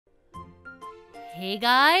Hey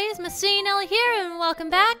guys, MasaeAnela here, and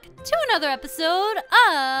welcome back to another episode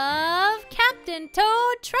of Captain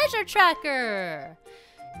Toad Treasure Tracker.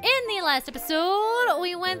 In the last episode,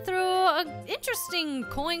 we went through an interesting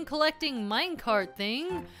coin collecting minecart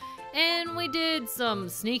thing, and we did some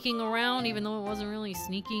sneaking around, even though it wasn't really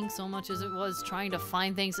sneaking so much as it was trying to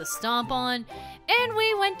find things to stomp on, and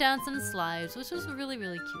we went down some slides, which was really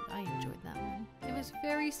cute. I enjoyed that one. It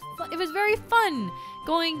was very fun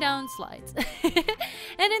going down slides.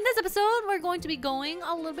 And in this episode, we're going to be going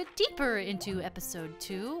a little bit deeper into episode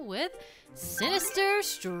 2 with Sinister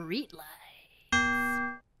Street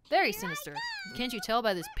Lights. Very sinister. Can't you tell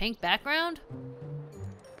by this pink background?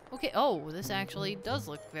 Okay, oh, this actually does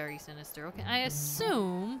look very sinister. Okay, I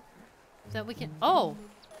assume that we can... Oh!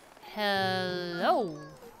 Hello!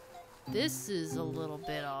 This is a little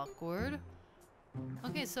bit awkward.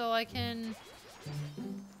 Okay, so I can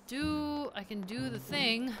do the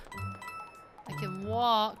thing. I can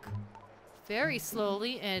walk very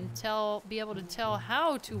slowly and be able to tell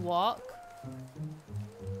how to walk.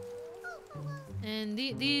 And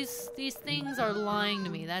these things are lying to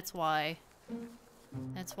me. That's why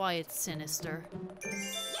it's sinister.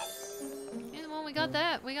 And well, we got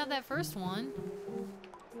that first one.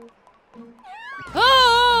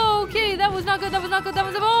 Oh, okay, that was not good. That was not good. That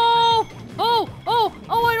was oh,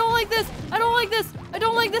 I don't like this. I don't like this. I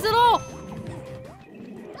don't like this at all.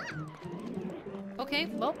 Okay,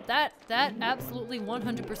 well, that absolutely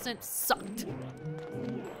 100% sucked.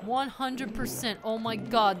 100%. Oh my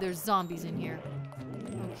god, there's zombies in here.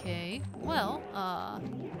 Okay, well,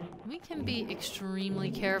 we can be extremely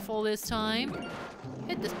careful this time.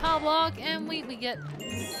 Hit this power block and we get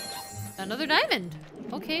another diamond.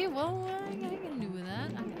 Okay, well, I can do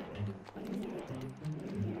that.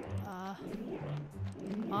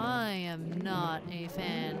 I am not a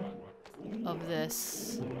fan of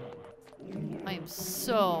this. I am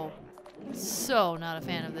so not a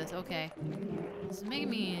fan of this. Okay. This is making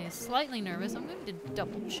me slightly nervous. I'm going to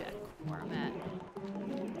double check where I'm at.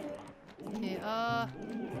 Okay,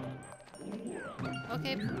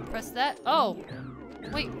 okay, press that. Oh!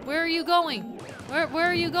 Wait, where are you going? Where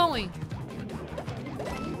are you going?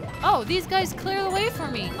 Oh, these guys clear the way for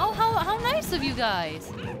me. Oh, how nice of you guys.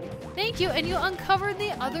 Thank you, and you uncovered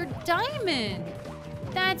the other diamond.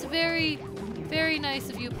 That's very nice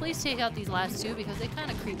of you. Please take out these last two because they kind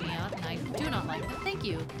of creep me out, and I do not like them. Thank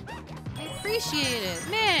you. I appreciate it.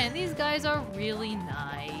 Man, these guys are really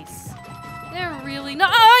nice. They're really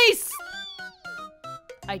nice!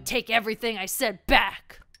 I take everything I said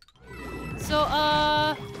back. So,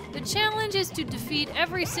 the challenge is to defeat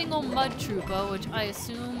every single mud troopa, which I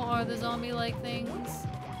assume are the zombie-like things.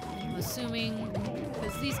 I'm assuming,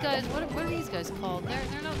 because these guys, what are these guys called?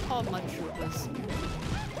 They're not called mud troopas.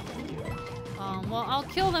 Well, I'll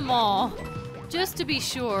kill them all, just to be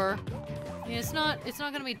sure. I mean, it's not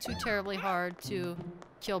gonna be too terribly hard to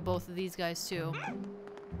kill both of these guys too.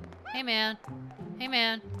 Hey man, hey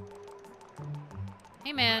man,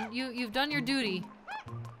 hey man, you've done your duty.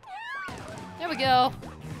 There we go.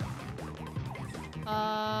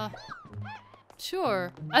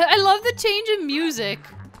 Sure. I love the change in music.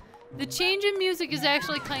 The change in music is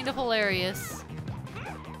actually kind of hilarious.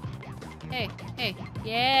 Hey,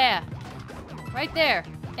 yeah. Right there.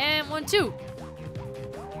 And 1, 2.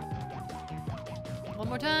 One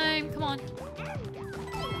more time. Come on.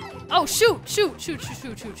 Oh, shoot.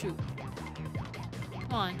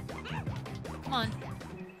 Come on.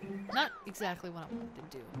 Not exactly what I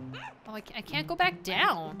wanted to do. Oh, I can't go back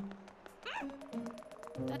down.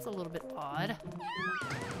 That's a little bit odd.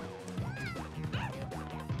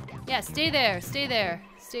 Yeah, stay there.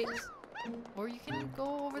 Stay. Or you can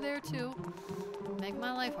go over there too. Make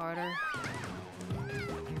my life harder.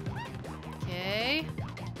 Okay.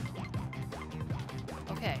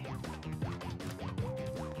 Okay.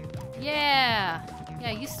 Yeah!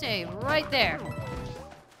 Yeah, you stay right there.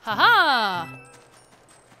 Haha!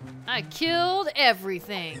 I killed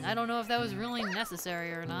everything. I don't know if that was really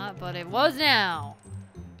necessary or not, but it was now.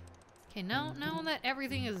 Okay, now that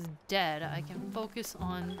everything is dead, I can focus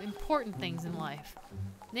on important things in life.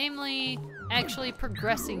 Namely, actually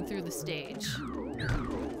progressing through the stage.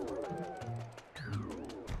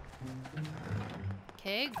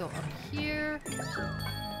 Okay, go up here.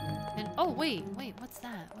 And oh, wait, what's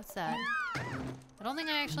that? I don't think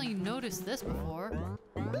I actually noticed this before.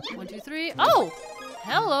 1, 2, 3. Oh!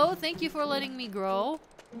 Hello, thank you for letting me grow.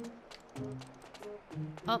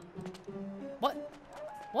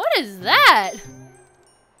 What is that?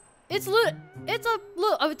 It's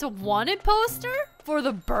a wanted poster for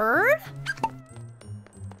the bird?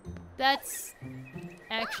 That's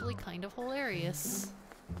actually kind of hilarious.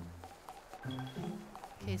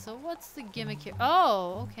 Okay, so what's the gimmick here?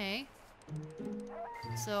 Oh, okay.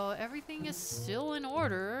 So everything is still in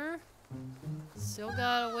order. Still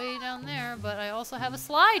got a way down there, but I also have a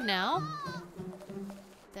slide now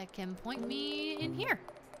that can point me in here.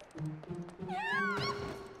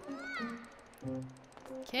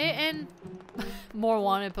 Okay, and more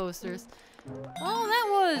wanted posters. Well, that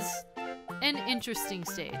was an interesting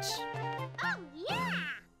stage. Oh, yeah!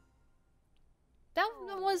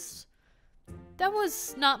 That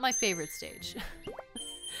was not my favorite stage.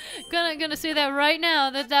 Gonna say that right now,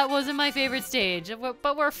 that wasn't my favorite stage,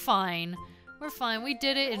 but we're fine. We're fine. We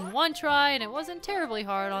did it in one try, and it wasn't terribly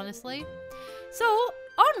hard, honestly. So,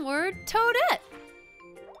 onward, Toadette!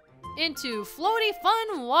 Into Floaty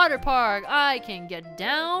Fun Water Park. I can get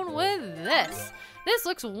down with this. This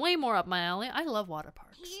looks way more up my alley. I love water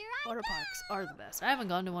parks. Water parks are the best. I haven't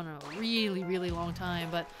gone to one in a really, really long time,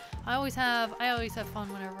 but I always have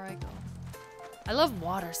fun whenever I go. I love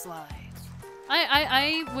water slides.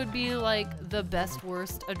 I would be like the best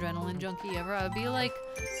worst adrenaline junkie ever. I would be like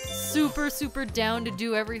super down to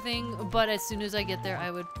do everything, but as soon as I get there, I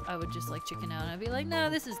would just like chicken out. And I'd be like, nah,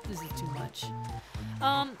 this is too much.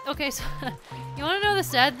 Okay, so you want to know the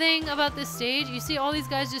sad thing about this stage? You see all these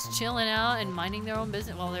guys just chilling out and minding their own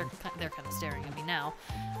business. Well, they're kind of staring at me now.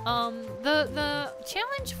 The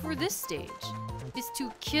challenge for this stage is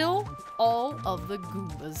to kill all of the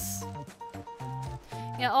Goombas.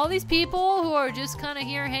 Yeah, all these people who are just kind of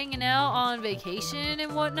here hanging out on vacation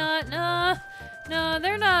and whatnot. Nah,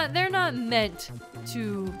 they're not meant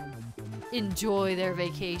to enjoy their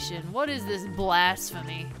vacation. What is this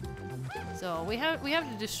blasphemy? So we have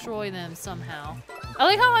to destroy them somehow. I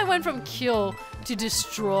like how I went from kill to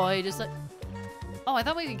destroy, just like. Oh, I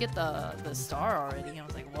thought we could get the star already. I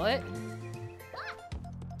was like, what?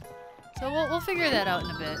 So we'll figure that out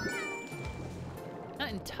in a bit. Not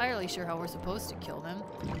entirely sure how we're supposed to kill them.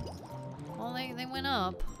 Well, they went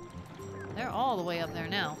up. They're all the way up there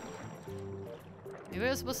now. Maybe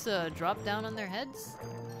we're supposed to drop down on their heads?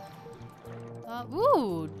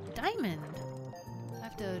 Ooh, diamond. I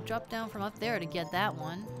have to drop down from up there to get that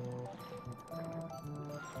one.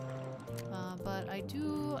 But I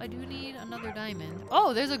do need another diamond.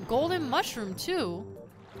 Oh, there's a golden mushroom too.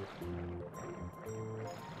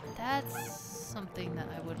 That's something that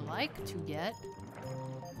I would like to get.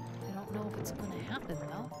 I don't know if it's gonna happen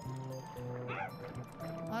though.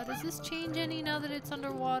 Does this change any now that it's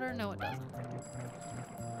underwater? No, it doesn't.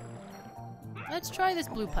 Let's try this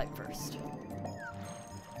blue pipe first.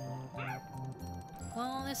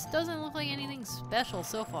 Well, this doesn't look like anything special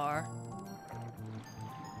so far.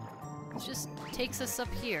 It just takes us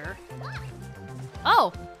up here.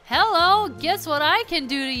 Oh, hello! Guess what I can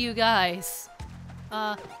do to you guys?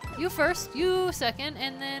 You first, you second,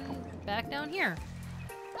 and then back down here.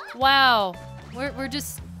 Wow, we're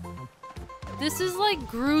just... This is like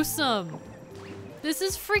gruesome. This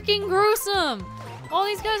is freaking gruesome! All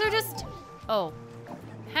these guys are just... Oh.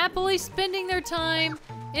 Happily spending their time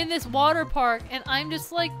in this water park, and I'm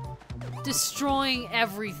just like destroying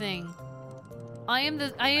everything. I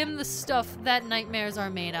am the stuff that nightmares are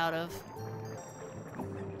made out of.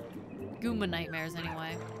 Goomba nightmares,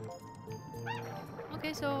 anyway.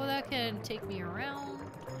 Okay, so that can take me around.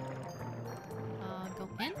 Go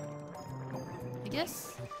in, I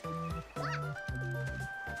guess.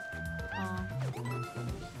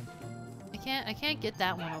 I can't get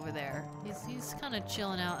that one over there. He's kind of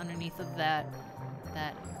chilling out underneath of that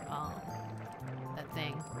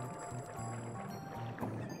thing.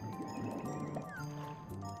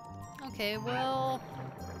 Okay, well,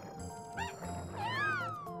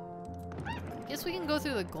 guess we can go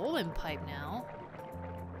through the golden pipe now.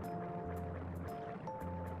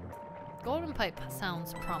 Golden pipe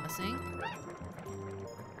sounds promising.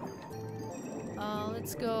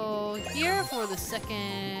 Let's go here for the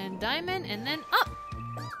second diamond and then up.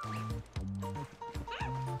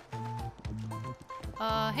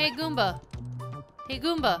 Hey Goomba. Hey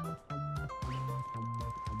Goomba.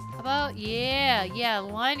 How about, yeah,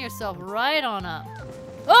 line yourself right on up.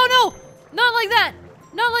 Oh no! Not like that!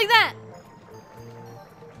 Not like that!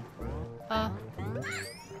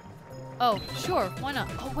 Oh, sure, why not?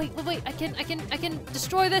 Oh, wait, I can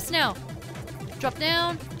destroy this now. Drop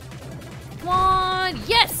down. Come on,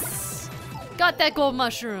 yes! Got that gold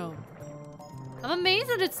mushroom. I'm amazed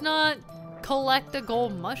that it's not collect a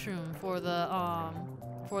gold mushroom for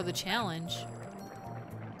the challenge.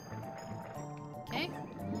 Okay,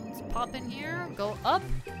 let's pop in here, go up,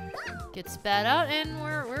 get spat out, and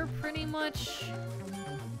we're pretty much,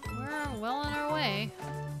 we're well on our way.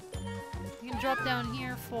 We can drop down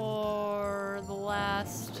here for the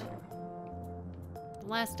last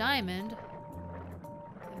diamond.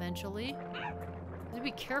 eventually. I need to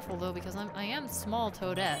be careful though because I am small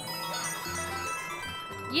Toadette.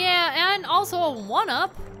 Yeah, and also a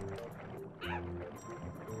 1-up.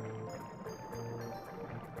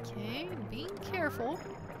 Okay, being careful.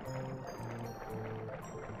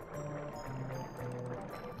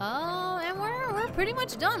 And we're pretty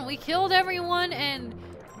much done. We killed everyone and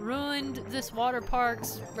ruined this water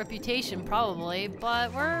park's reputation probably,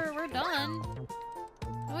 but we're done.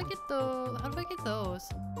 How do I get those? How do I get those?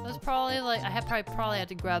 Those probably like I probably had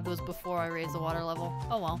to grab those before I raised the water level.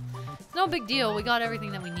 Oh well, it's no big deal. We got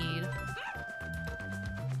everything that we need.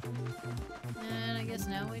 And I guess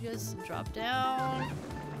now we just drop down,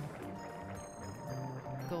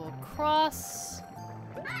 go across.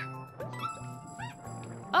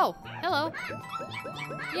 Oh, hello.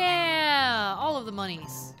 Yeah, all of the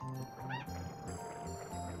monies.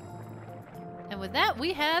 And with that,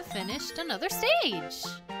 we have finished another stage.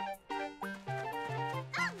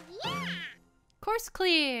 Oh, yeah! Course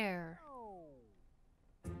clear.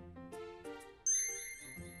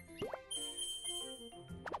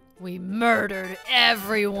 We murdered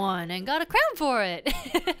everyone and got a crown for it.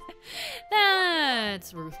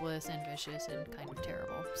 That's ruthless and vicious and kind of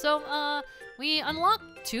terrible. So, we unlocked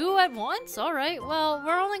 2 at once? Alright, well,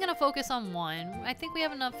 we're only gonna focus on 1. I think we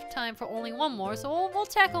have enough time for only 1 more, so we'll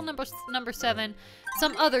tackle number 7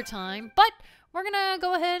 some other time. But we're gonna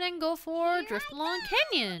go ahead and go for Driftlong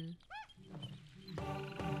Canyon.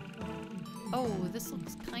 Oh, this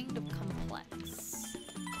looks kind of complex.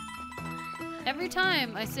 Every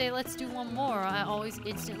time I say let's do 1 more, I always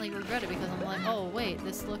instantly regret it because I'm like, oh wait,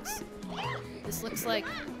 this looks like,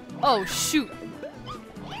 oh shoot.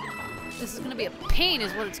 This is gonna be a pain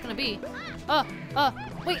is what it's gonna be.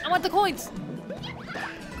 Wait, I want the coins.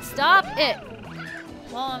 Stop it.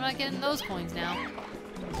 Well, I'm not getting those coins now.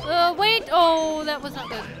 Wait, oh, that was not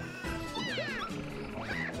good.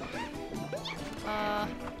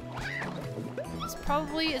 This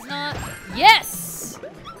probably is not, yes!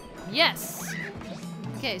 Yes!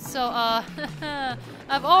 Okay, so,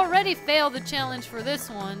 I've already failed the challenge for this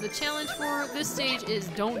one. The challenge for this stage is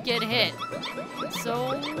don't get hit.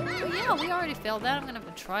 So, yeah, we already failed that. I'm gonna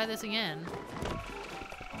have to try this again.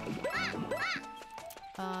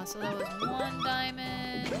 So that was 1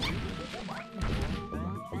 diamond.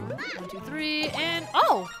 1, 2, 3, and,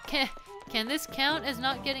 oh! Can this count as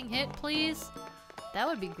not getting hit, please? That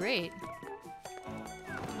would be great.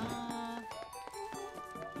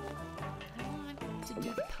 Do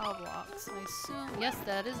the pow blocks. I assume, yes,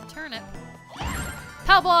 that is a turnip.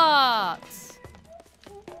 Pow blocks!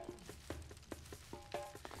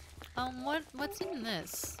 What's in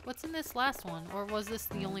this? What's in this last one? Or was this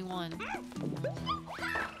the only one?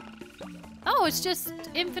 Oh, it's just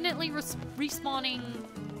infinitely respawning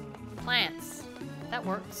plants. That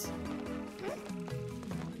works.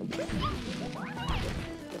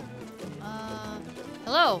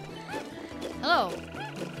 Hello? Hello?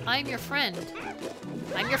 I'm your friend.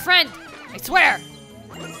 I'm your friend! I swear!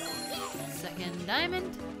 2nd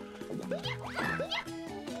diamond.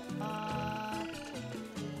 I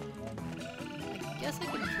guess I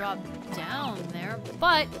can drop down there,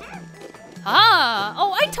 but... Ah!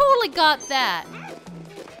 Oh, I totally got that!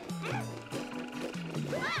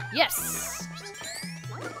 Yes!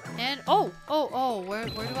 And, oh, where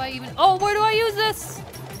do I even... Oh, where do I use this?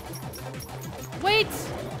 Wait!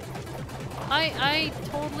 I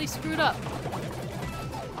totally screwed up.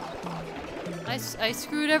 I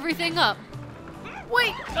screwed everything up.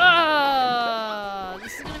 Wait!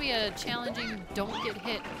 This is gonna be a challenging don't get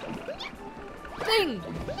hit thing.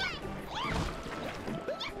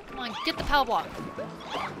 Come on, get the pow block.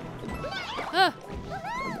 Come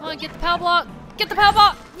on, get the pow block. Get the pow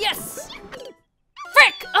block! Yes!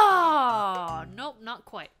 Frick! Oh, nope, not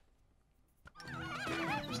quite.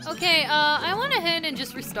 Okay, I went ahead and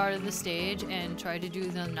just restarted the stage and tried to do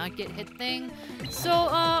the not get hit thing. So,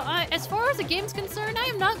 as far as the game's concerned, I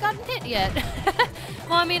have not gotten hit yet.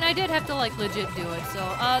 Well, I mean, I did have to, like, legit do it.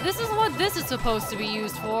 So, this is what this is supposed to be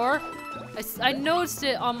used for. I noticed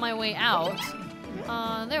it on my way out.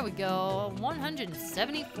 There we go.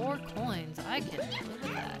 174 coins. I can live with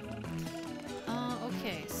that.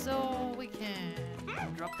 Okay, so we can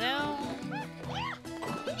drop down.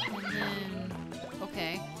 And then...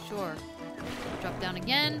 Okay, sure. Drop down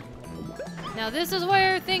again. Now this is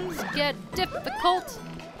where things get difficult.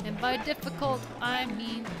 And by difficult, I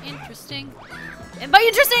mean interesting. And by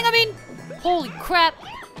interesting, I mean... Holy crap!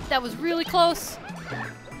 That was really close.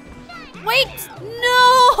 Wait!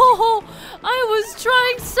 No! I was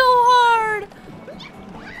trying so hard!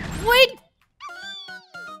 Wait!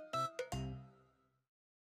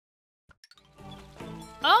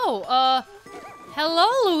 Oh,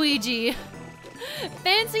 Hello, Luigi.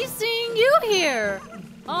 Fancy seeing you here.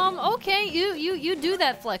 Okay, you do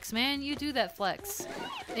that flex, man. You do that flex.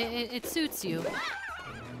 It suits you.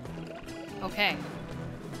 Okay.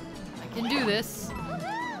 I can do this.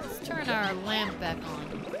 Let's turn our lamp back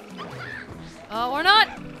on. Or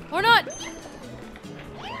not! Or not!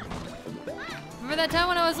 Remember that time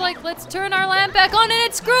when I was like, let's turn our lamp back on and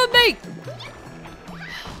it screwed me?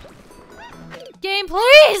 Game,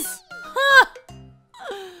 please! Huh.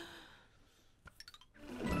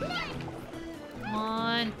 Come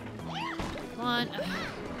on. Come on.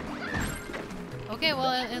 Okay,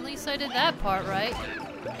 well, at least I did that part right.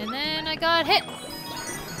 And then I got hit.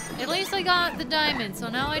 At least I got the diamond, so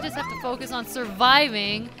now I just have to focus on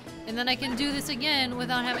surviving, and then I can do this again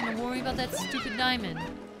without having to worry about that stupid diamond.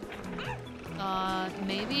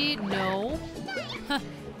 Maybe no.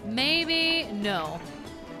 Maybe no.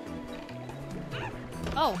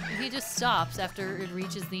 Oh, he just stops after it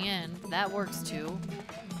reaches the end. That works too.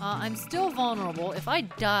 I'm still vulnerable. If I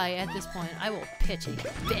die at this point, I will pitch a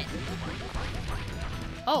fit.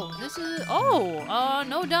 Oh, this is... Oh,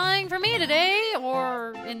 no dying for me today,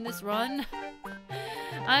 or in this run.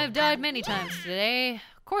 I've died many times today.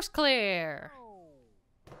 Course clear.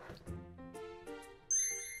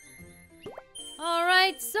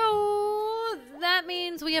 Alright, so that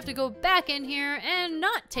means we have to go back in here and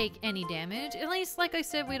not take any damage. At least, like I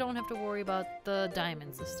said, we don't have to worry about the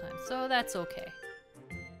diamonds this time, so that's okay.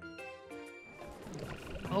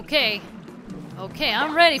 Okay. Okay,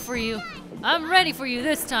 I'm ready for you. I'm ready for you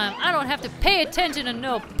this time. I don't have to pay attention to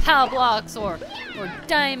no POW blocks or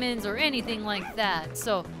diamonds or anything like that.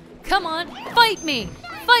 So, come on, fight me!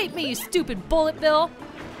 Fight me, you stupid bullet bill!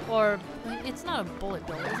 Or, it's not a bullet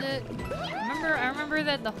bill, is it? I remember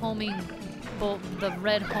that the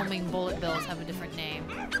red homing bullet bills have a different name.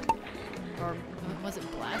 Or, was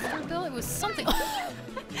it blaster bill? It was something.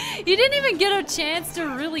 You didn't even get a chance to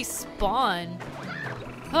really spawn.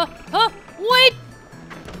 Wait!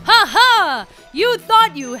 Ha ha! You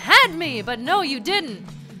thought you had me, but no, you didn't.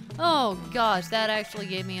 Oh gosh, that actually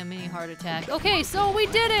gave me a mini heart attack. Okay, so we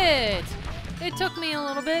did it! It took me a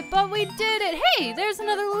little bit, but we did it! Hey, there's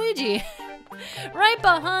another Luigi! Right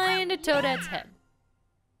behind Toadette's head.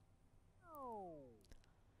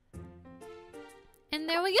 And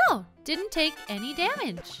there we go! Didn't take any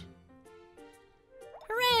damage.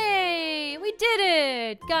 Hooray! We did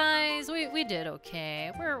it! Guys, we did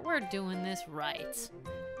okay. We're doing this right.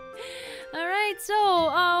 Alright,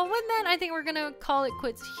 so with that, I think we're gonna call it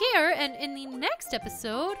quits here, and in the next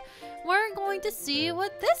episode, we're going to see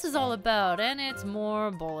what this is all about, and it's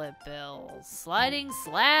more bullet bills. Sliding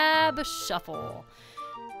slab shuffle.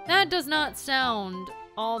 That does not sound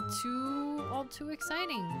all too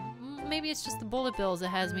exciting. Maybe it's just the bullet bills that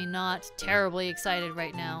has me not terribly excited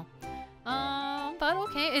right now. But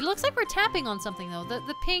okay. It looks like we're tapping on something though.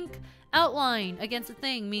 The pink outline against a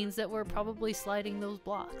thing means that we're probably sliding those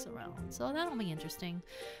blocks around. So that'll be interesting.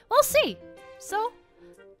 We'll see. So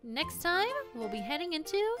next time we'll be heading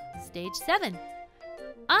into stage 7.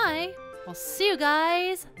 I will see you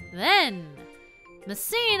guys then.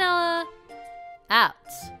 MasaeAnela out.